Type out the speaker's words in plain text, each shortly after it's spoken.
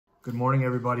Good morning,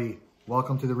 everybody.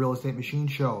 Welcome to the Real Estate Machine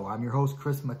Show. I'm your host,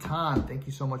 Chris Matan. Thank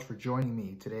you so much for joining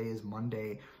me. Today is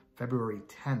Monday, February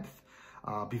 10th.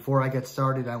 Before I get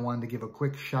started, I wanted to give a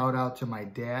quick shout out to my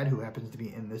dad, who happens to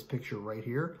be in this picture right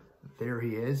here. There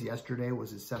he is. Yesterday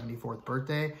was his 74th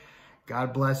birthday.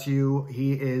 God bless you.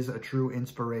 He is a true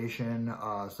inspiration,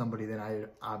 somebody that I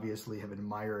obviously have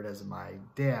admired as my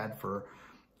dad for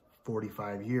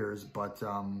 45 years, but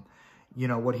you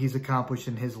know, what he's accomplished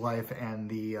in his life and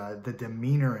the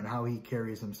demeanor and how he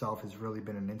carries himself has really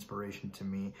been an inspiration to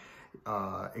me.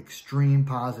 Extreme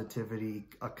positivity,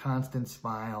 a constant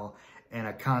smile, and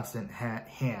a constant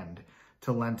hand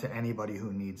to lend to anybody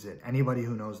who needs it. Anybody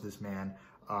who knows this man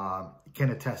can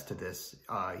attest to this.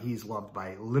 He's loved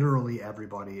by literally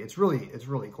everybody. It's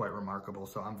really quite remarkable.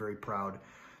 So I'm very proud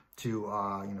to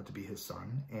to be his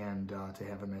son and to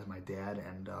have him as my dad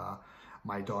and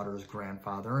my daughter's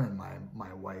grandfather and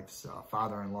my wife's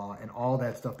father-in-law and all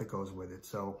that stuff that goes with it.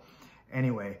 So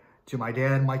anyway, to my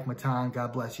dad, Mike Matan,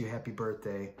 God bless you. Happy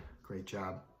birthday. Great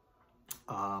job.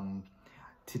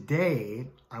 Today,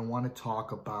 I want to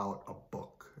talk about a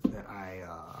book that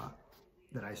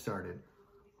I started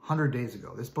 100 days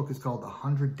ago. This book is called The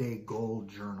 100-Day Goal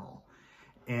Journal.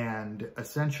 And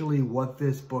essentially what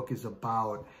this book is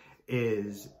about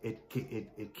is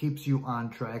it keeps you on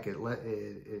track. It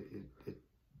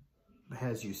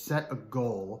has you set a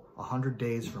goal 100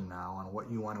 days from now on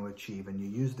what you want to achieve, and you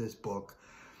use this book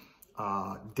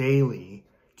daily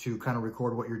to kind of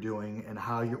record what you're doing and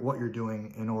what you're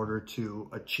doing in order to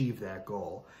achieve that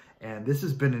goal. And this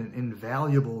has been an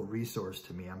invaluable resource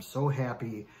to me. I'm so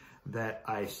happy that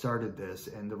I started this,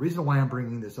 and the reason why I'm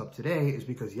bringing this up today is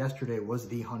because yesterday was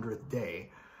the 100th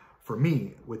day for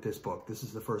me with this book. This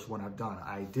is the first one I've done.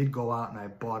 I did go out and I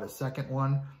bought a second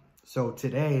one. So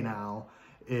today now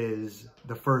is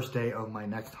the first day of my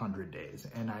next 100 days.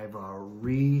 And I've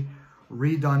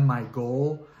redone my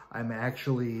goal. I'm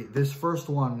actually, this first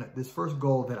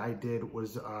goal that I did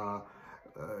was,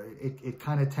 it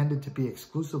kind of tended to be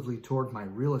exclusively toward my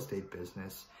real estate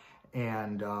business.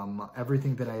 And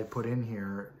everything that I had put in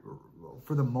here,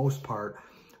 for the most part,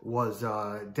 was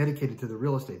dedicated to the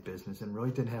real estate business and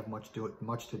really didn't have much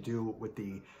to do with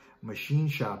the machine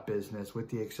shop business, with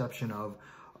the exception of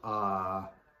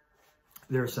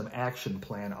there are some action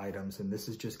plan items, and this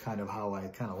is just kind of how I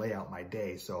kind of lay out my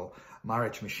day. So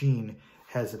Marich Machine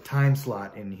has a time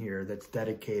slot in here that's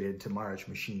dedicated to Marich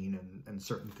Machine and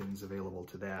certain things available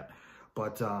to that.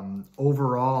 But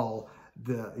overall,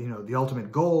 the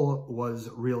ultimate goal was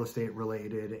real estate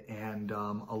related, and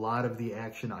a lot of the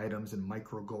action items and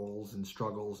micro goals and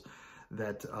struggles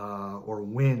that or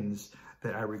wins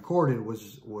that I recorded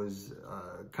was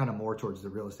kind of more towards the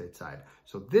real estate side.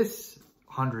 So this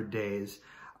 100 days,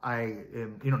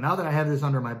 now that I have this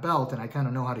under my belt and I kind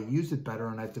of know how to use it better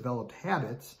and I've developed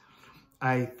habits,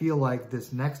 I feel like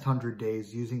this next 100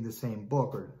 days using the same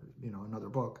book or another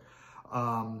book,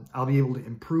 I'll be able to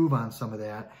improve on some of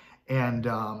that and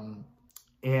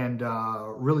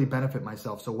really benefit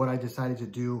myself. So what I decided to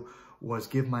do was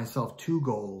give myself two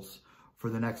goals for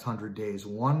the next 100 days,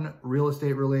 one real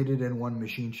estate related and one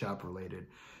machine shop related.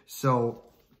 So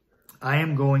I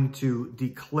am going to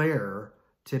declare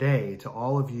today to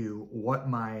all of you what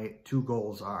my two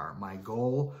goals are. My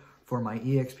goal for my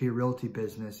eXp Realty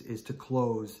business is to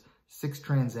close 6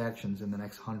 transactions in the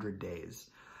next 100 days.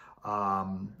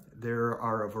 There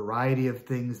are a variety of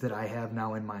things that I have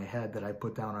now in my head that I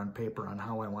put down on paper on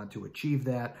how I want to achieve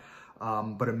that.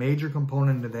 But a major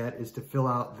component of that is to fill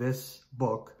out this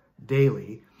book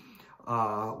daily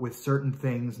with certain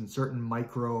things and certain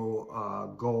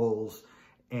micro goals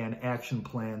and action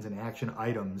plans and action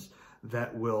items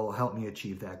that will help me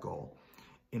achieve that goal.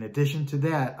 In addition to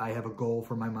that, I have a goal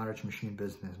for my Marich Machine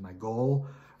business. My goal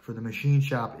for the machine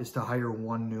shop is to hire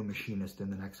one new machinist in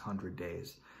the next 100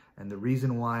 days. And the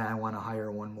reason why I want to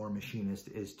hire one more machinist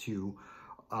is to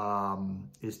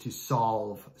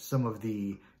solve some of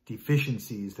the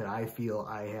deficiencies that I feel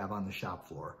I have on the shop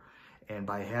floor. And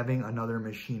by having another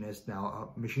machinist,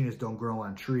 now machinists don't grow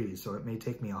on trees, so it may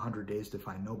take me 100 days to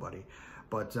find nobody.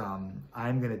 But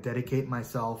I'm going to dedicate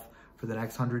myself for the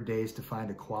next 100 days to find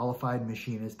a qualified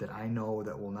machinist that I know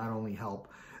that will not only help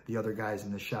the other guys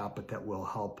in the shop, but that will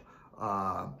help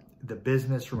the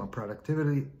business from a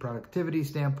productivity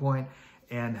standpoint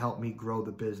and help me grow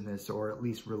the business, or at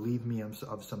least relieve me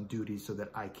of some duties so that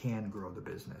I can grow the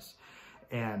business.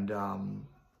 And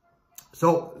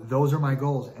so those are my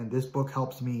goals, and this book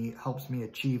helps me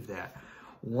achieve that.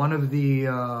 One of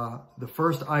the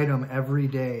first item every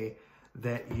day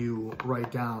that you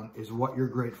write down is what you're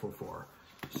grateful for.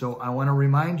 So I want to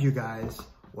remind you guys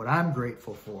what I'm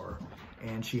grateful for,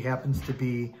 and she happens to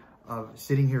be of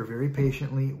sitting here very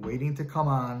patiently, waiting to come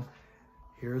on.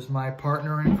 Here's my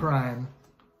partner in crime.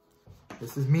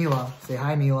 This is Mila. Say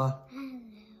hi, Mila. Hello.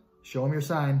 Show him your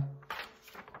sign.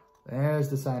 There's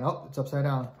the sign. Oh, it's upside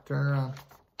down. Turn it around.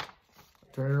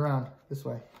 Turn it around. This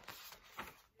way.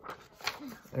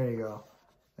 There you go.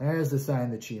 There's the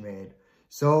sign that she made.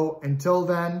 So until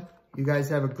then, you guys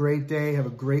have a great day. Have a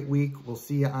great week. We'll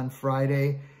see you on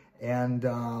Friday. And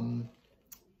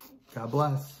God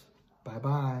bless.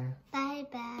 Bye-bye.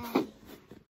 Bye-bye.